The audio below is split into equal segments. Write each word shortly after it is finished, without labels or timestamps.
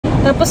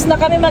Tapos na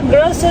kami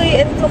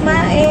mag-grocery and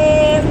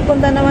kumain.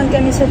 Punta naman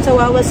kami sa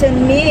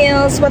Tsawwassen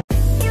Meals.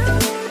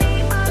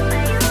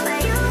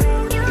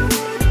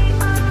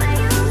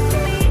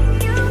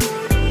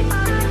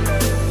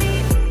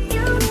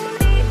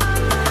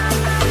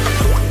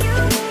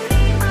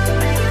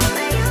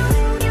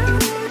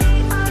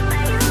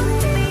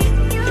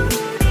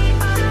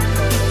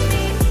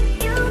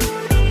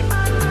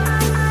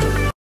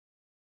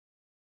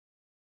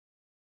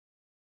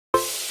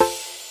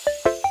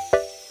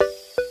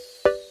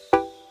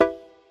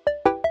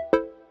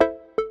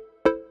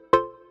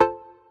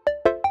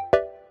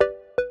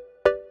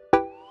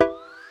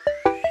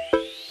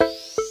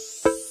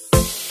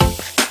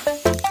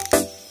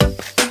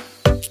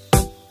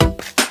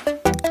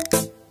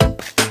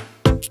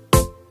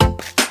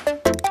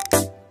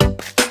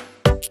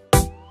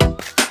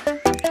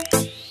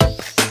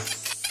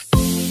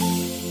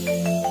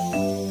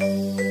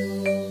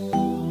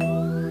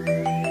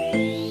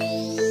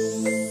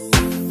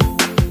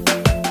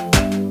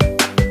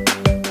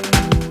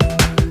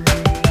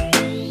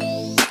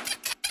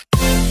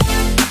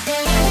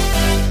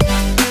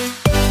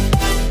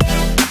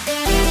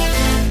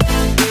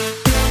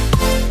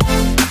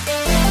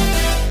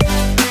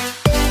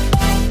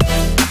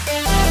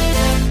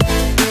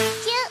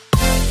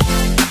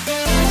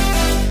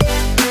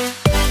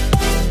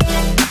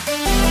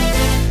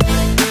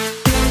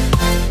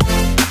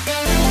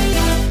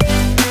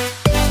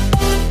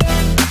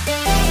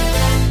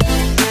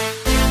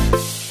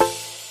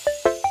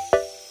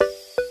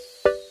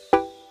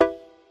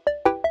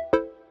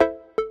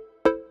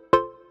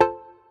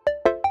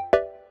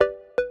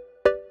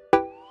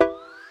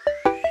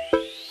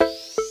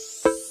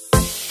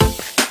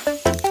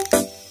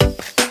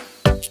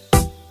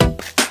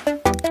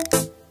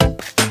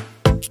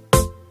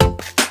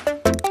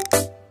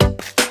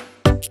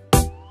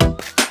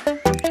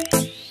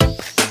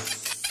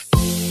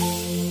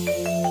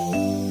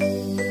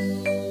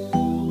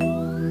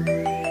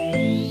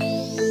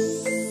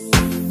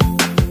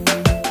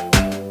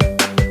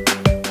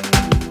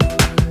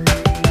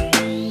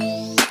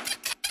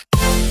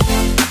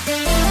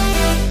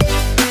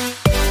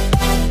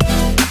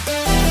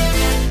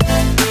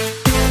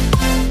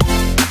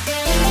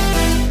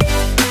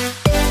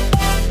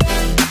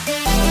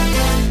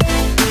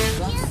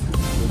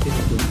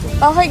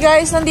 Okay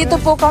guys, nandito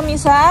po kami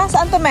sa...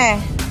 Saan to, me?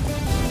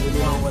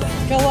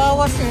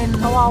 Tsawwassen.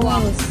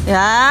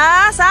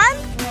 Yeah, saan?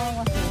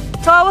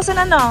 Tsawwassen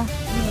ano?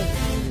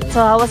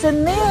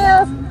 Tsawwassen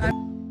Meals.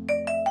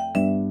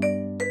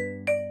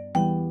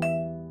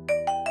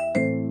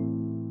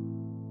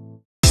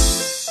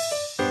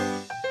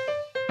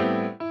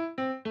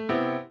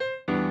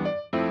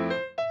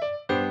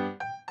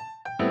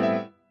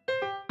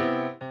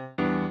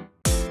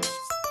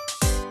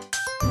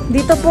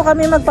 Dito po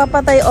kami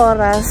magpapatay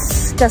oras.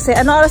 Kasi,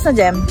 ano oras na,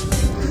 Jem?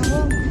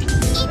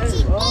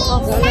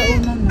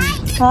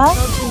 Ha?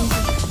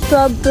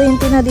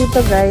 12:20 na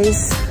dito,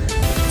 guys.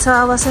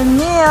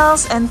 Tsawwassen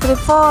Meals, entry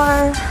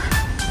 4.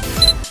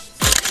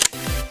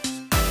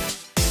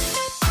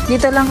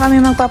 Dito lang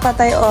kami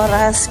magpapatay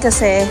oras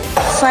kasi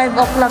 5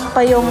 o'clock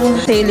pa yung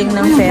sailing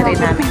ng ferry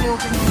namin.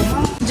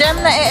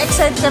 Jem,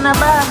 na-excite ka na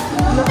ba?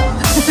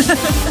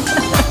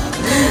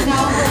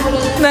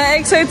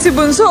 Na-excite si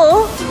Bunso,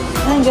 oh.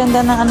 Ang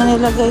ganda ng ano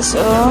nila, guys,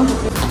 oh.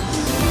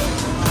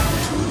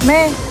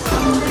 Me,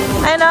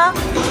 ayun, oh.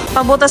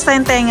 Pabutas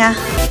tayong tenga.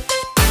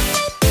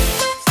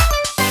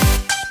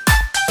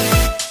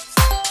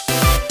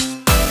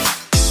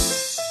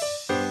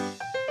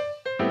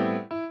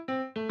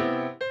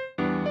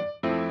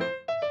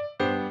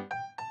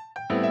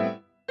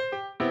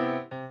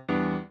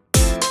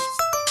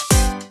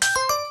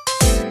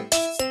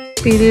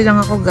 Pili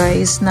lang ako,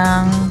 guys,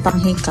 ng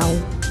panghikaw.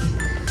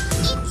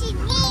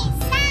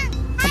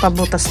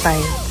 Pabutas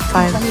tayo. 5.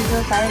 Panigaw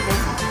tayo,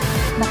 guys.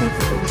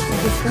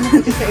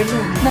 Nakita sa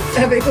ilong.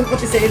 Sabi ko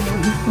pati sa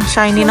ilong. Ang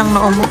shiny ng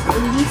noo mo.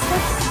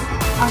 Lisas.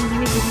 Ang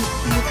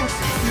Lisas.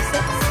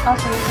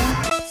 Okay.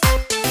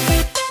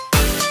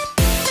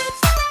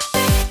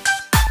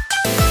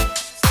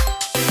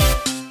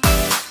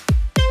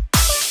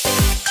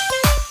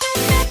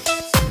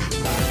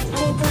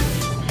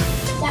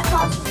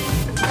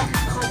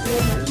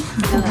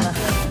 Ano ka na?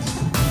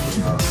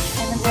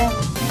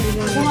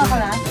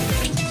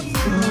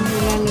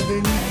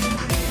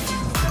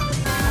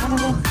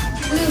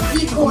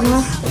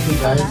 Okay,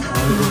 guys.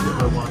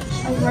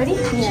 Are you ready?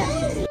 Yeah.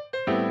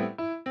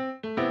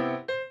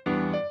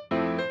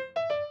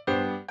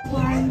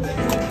 1,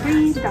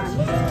 2, 3, done.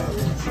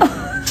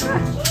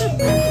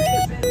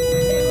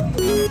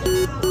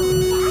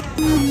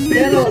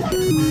 Pero,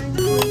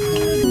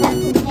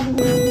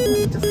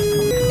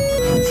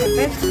 ang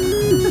sakit.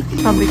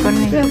 Sabi ko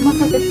na eh.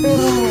 Masakit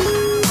pero,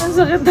 ang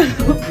sakit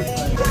talaga.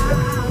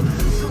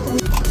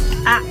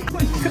 Ah!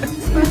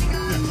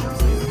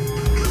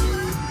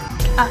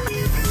 Ah!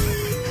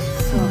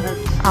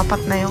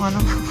 Apat na yung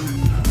ano.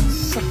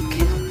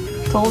 Sakit.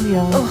 Told you.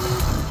 Oh.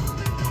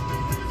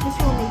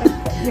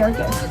 You're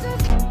good.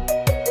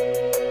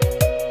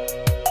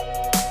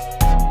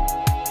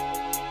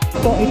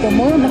 Ito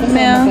mo,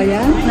 nakasama pa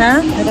yan? Ha?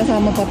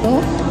 Nakasama pa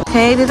to?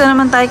 Okay, dito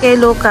naman tayo kay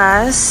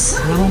Lucas.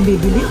 Wala akong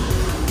bibili.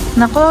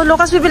 Nako,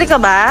 Lucas, bibili ka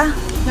ba?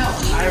 No.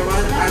 I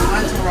went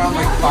around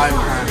like 5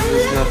 times.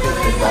 There's nothing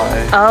to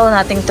buy. Oh,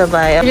 nothing to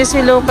buy. Bili si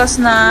Lucas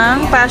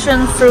ng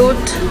passion fruit.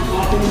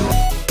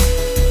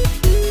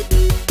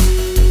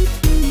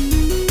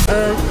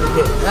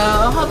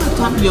 I'll have the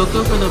tapioca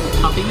for the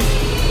topping.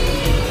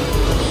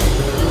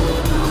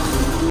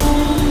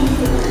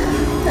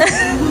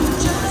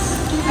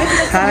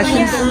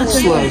 Passion fruit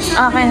slice.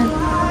 Okay.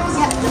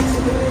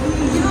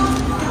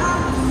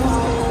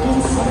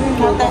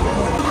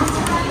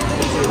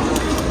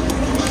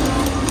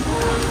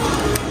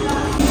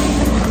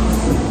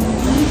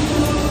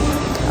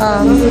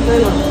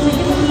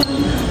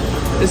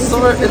 It's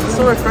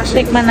so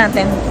refreshing. Tikman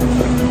natin.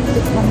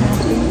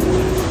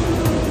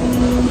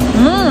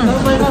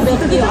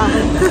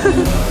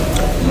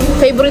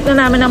 Favorite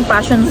na namin ang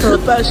passion fruit.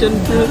 Passion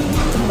fruit.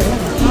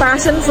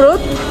 Passion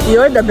fruit?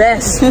 You're the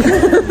best.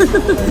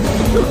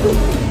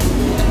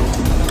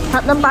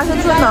 Hot ng passion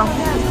fruit, no?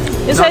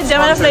 You said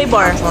jam na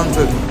flavor.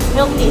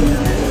 Milk tea.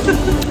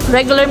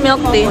 Regular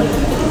milk tea.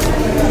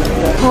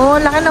 Oh,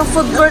 laki ng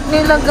food court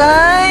nila,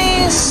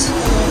 guys.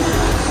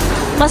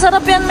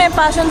 Masarap yan, may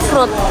passion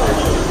fruit.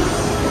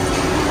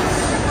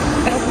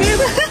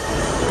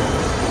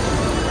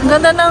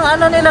 Ganda ng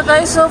ano nila,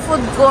 guys, so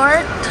food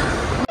court.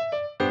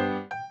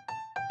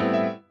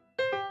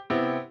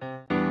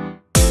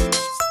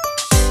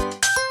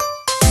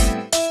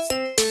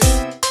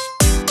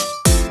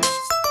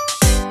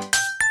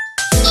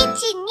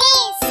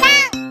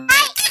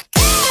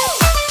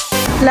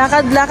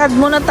 Lakad-lakad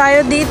muna tayo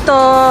dito.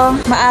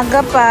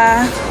 Maaga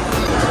pa.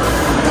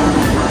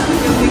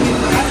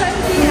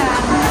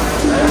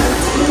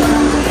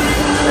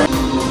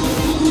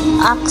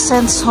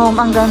 Accents Home.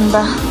 Ang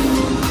ganda.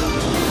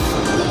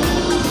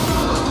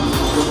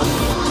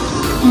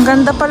 Ang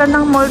ganda pala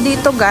ng mall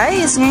dito,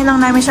 guys. Ngayon lang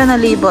namin siya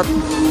nalibot.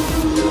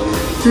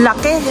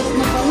 Laki.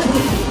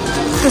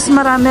 Tapos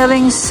marami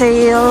ring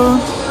sale.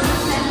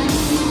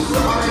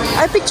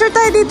 Ay, picture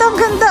tayo dito. Ang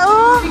ganda,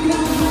 oh.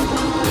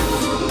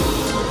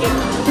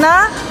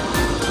 Na?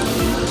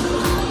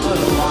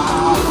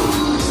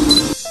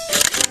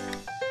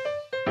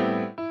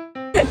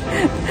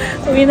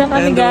 Uwi na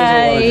kami,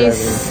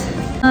 guys.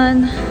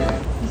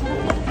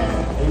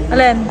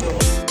 Alin?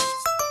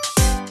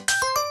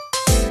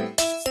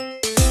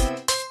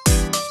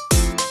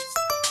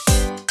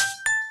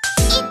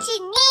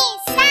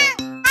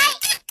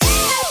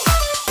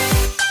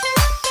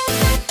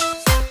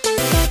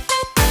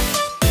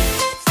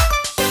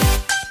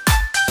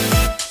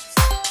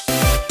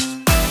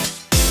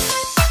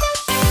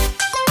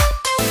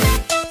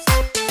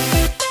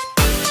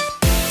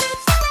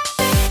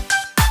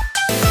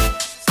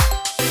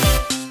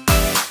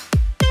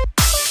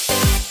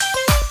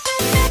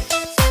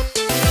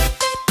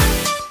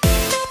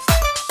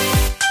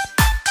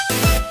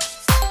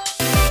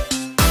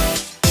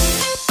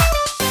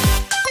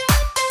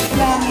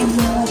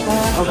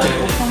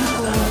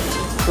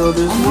 So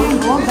there's one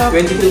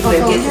 22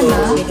 flavors.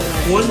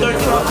 One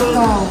dark chocolate.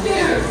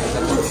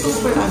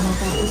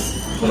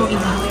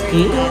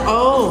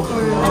 Oh.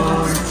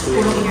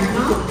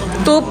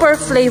 2 per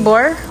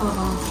flavor?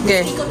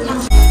 Okay.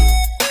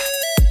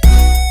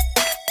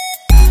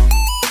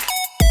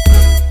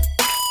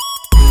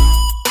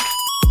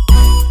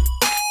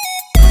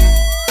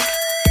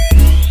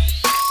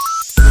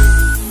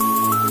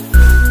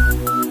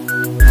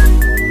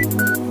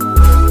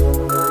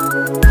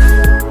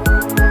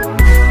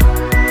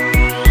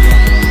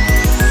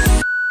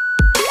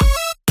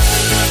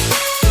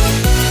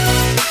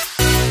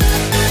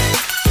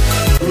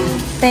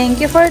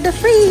 Thank you for the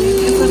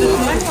free.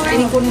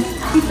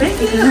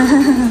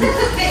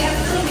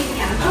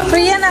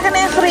 Free yan. Akin na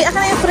yung free.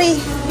 Akin na yung free.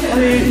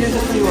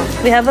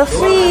 We have a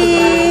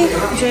free.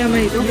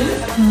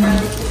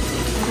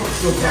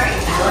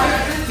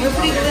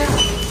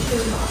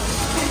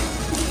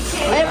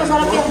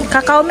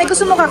 Kakao. May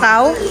gusto mo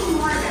kakao?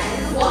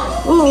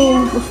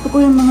 Oo, gusto ko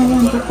yung mga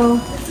yan. Kakao.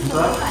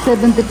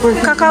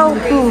 70%. Kakao.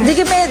 Di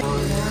kami.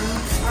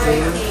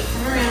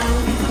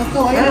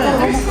 Kakao, ayaw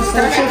ko.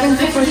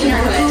 70%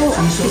 kakao.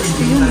 Ang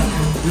 60 yun.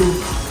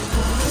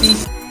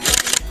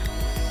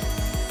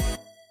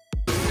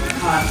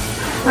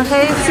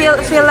 Okay,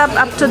 fill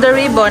up to the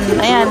ribbon.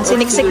 Ayan,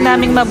 siniksik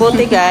naming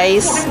mabuti,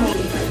 guys.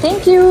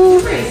 Thank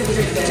you.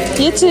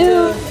 You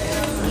too.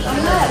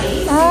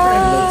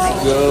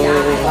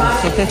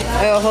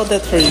 I'll hold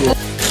that for you.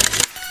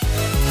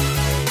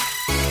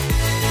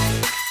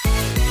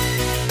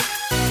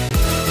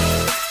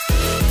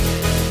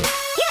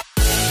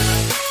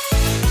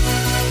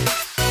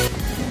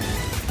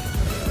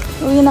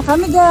 Uwi na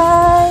kami,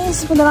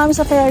 guys. Punta kami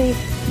sa ferry.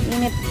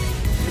 Init.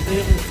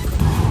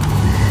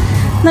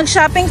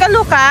 Nag-shopping ka,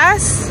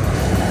 Lucas?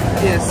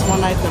 Yes,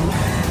 one item.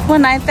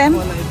 One item?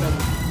 One item.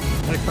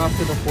 It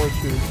costed a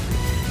fortune.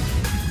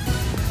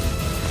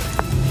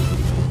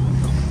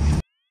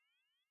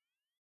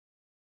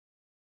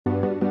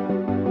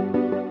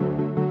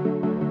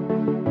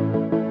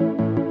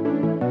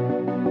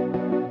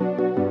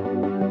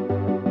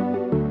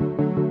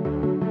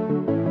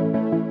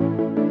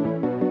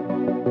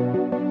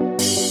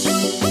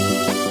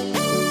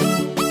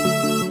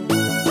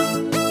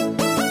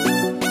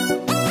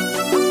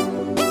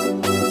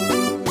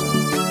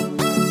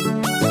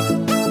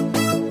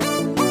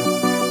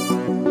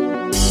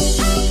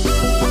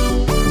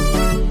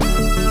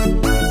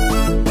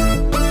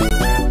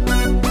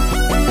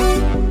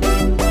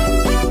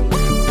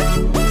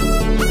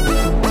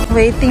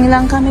 Waiting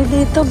lang kami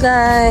dito,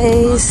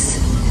 guys.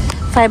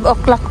 5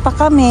 o'clock pa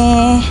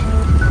kami.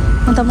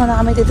 Punta muna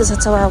kami dito sa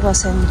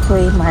Tsawwassen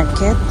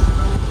Market.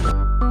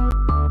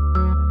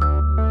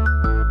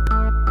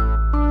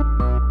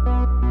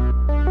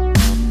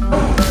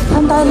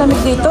 Ang tayo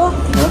lamig dito?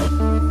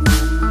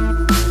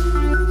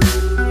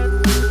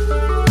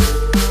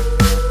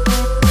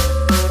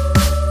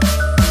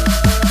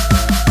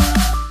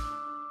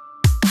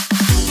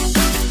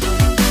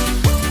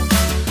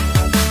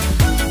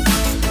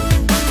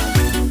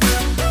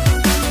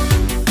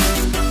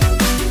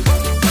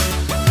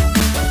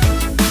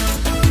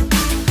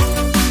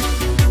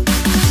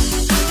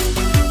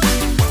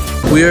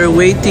 We are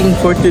waiting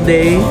for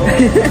today.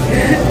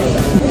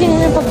 Hindi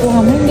na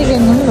pagbuha mo, hindi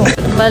ganun no.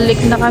 Balik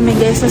na kami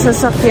guys sa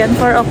sasakyan,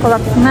 4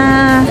 o'clock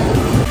na.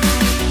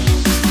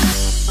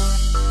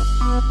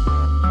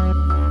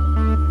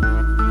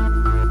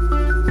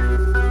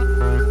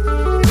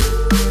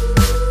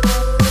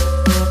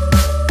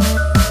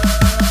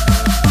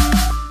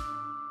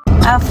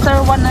 After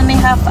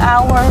 1.5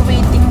 hour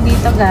waiting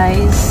dito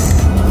guys,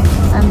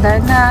 andar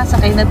na,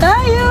 sakay na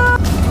tayo.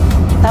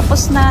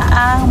 Tapos na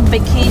ang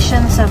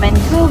vacation sa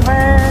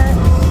Vancouver.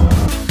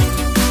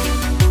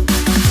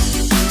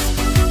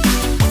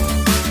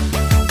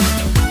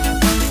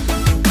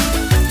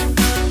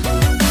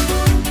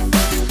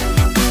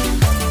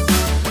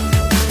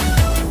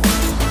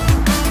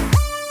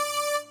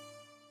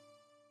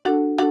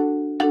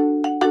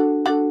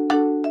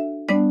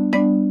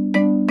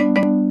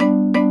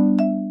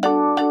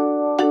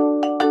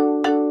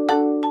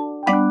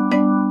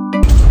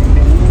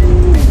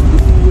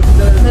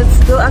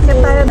 So, akit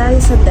tayo dahil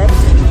sa deck.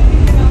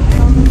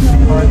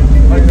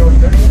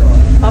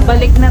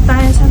 Pabalik na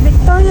tayo sa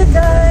Victoria,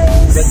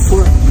 guys. Deck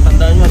 4.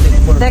 Tandaan nyo, deck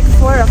 4. Deck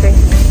 4, okay.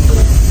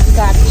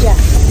 Gotcha.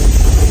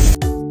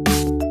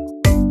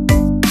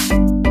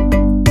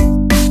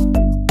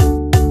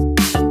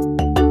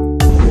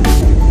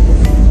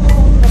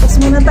 Tapos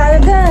muna tayo,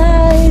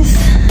 guys.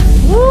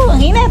 Woo!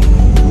 Ang init!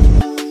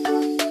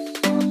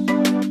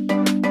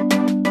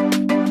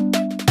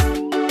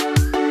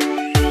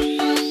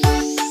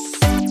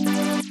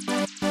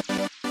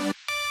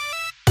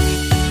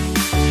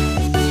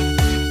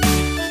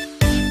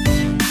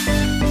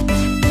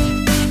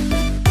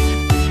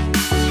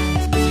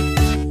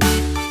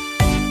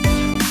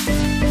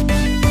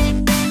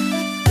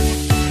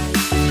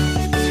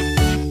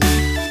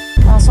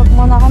 Pasok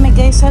muna kami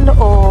guys sa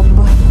loob.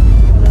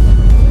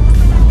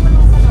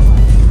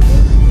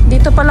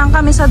 Dito pa lang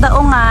kami sa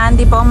Daungan,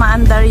 di pa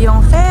umaandar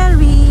yung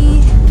ferry.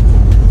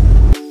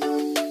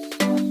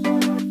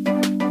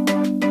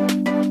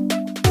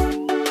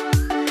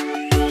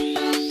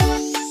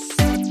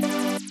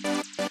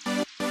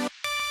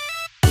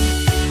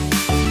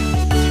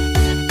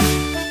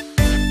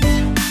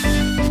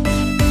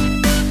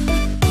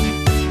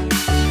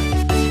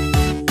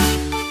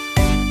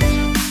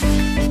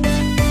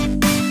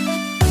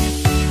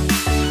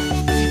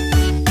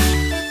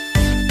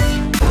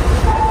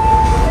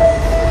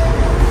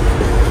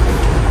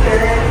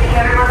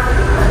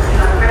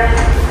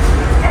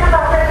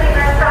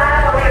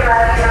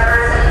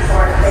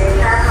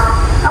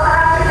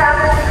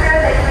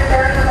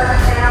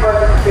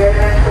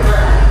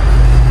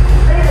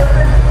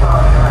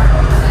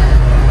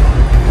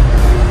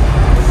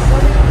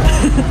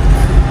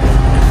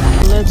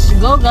 Let's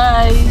go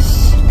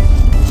guys!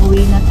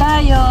 Uwi na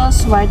tayo.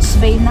 Swartz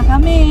Bay na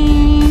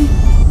kami.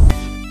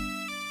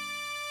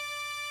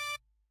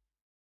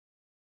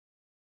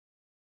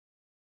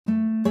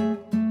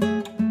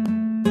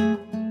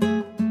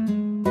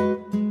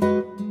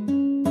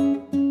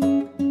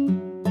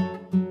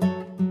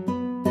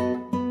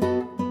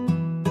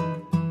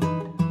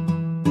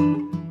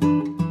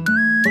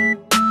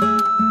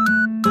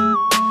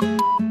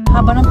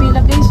 Haba ng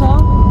pila guys,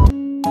 oh.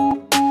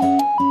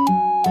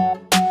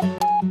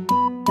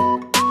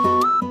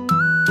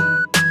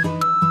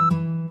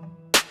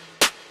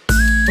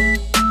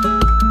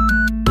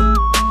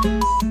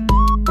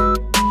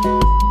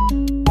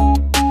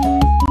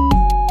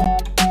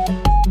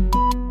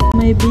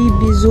 My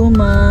baby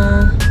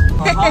Zuma.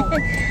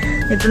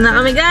 Ito na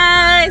kami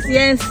guys.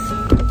 Yes.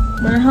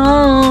 We're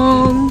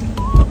home.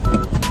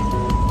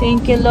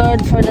 Thank you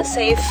Lord for the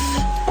safe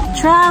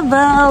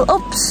travel.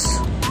 Oops.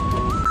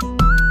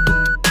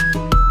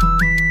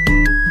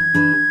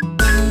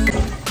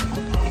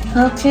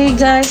 Okay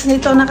guys,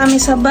 dito na kami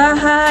sa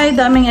bahay.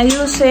 Daming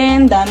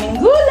ayusin, daming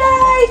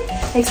gulay.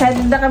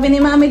 Excited na kami ni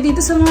Mami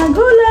dito sa mga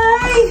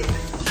gulay.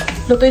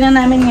 Lutuin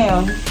na namin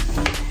ngayon.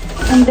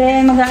 And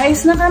then,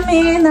 mag-aayos na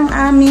kami ng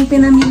aming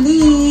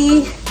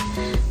pinamili.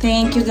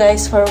 Thank you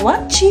guys for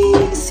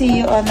watching.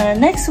 See you on our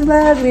next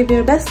vlog. Live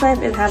your best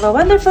life and have a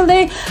wonderful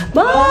day.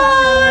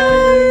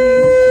 Bye!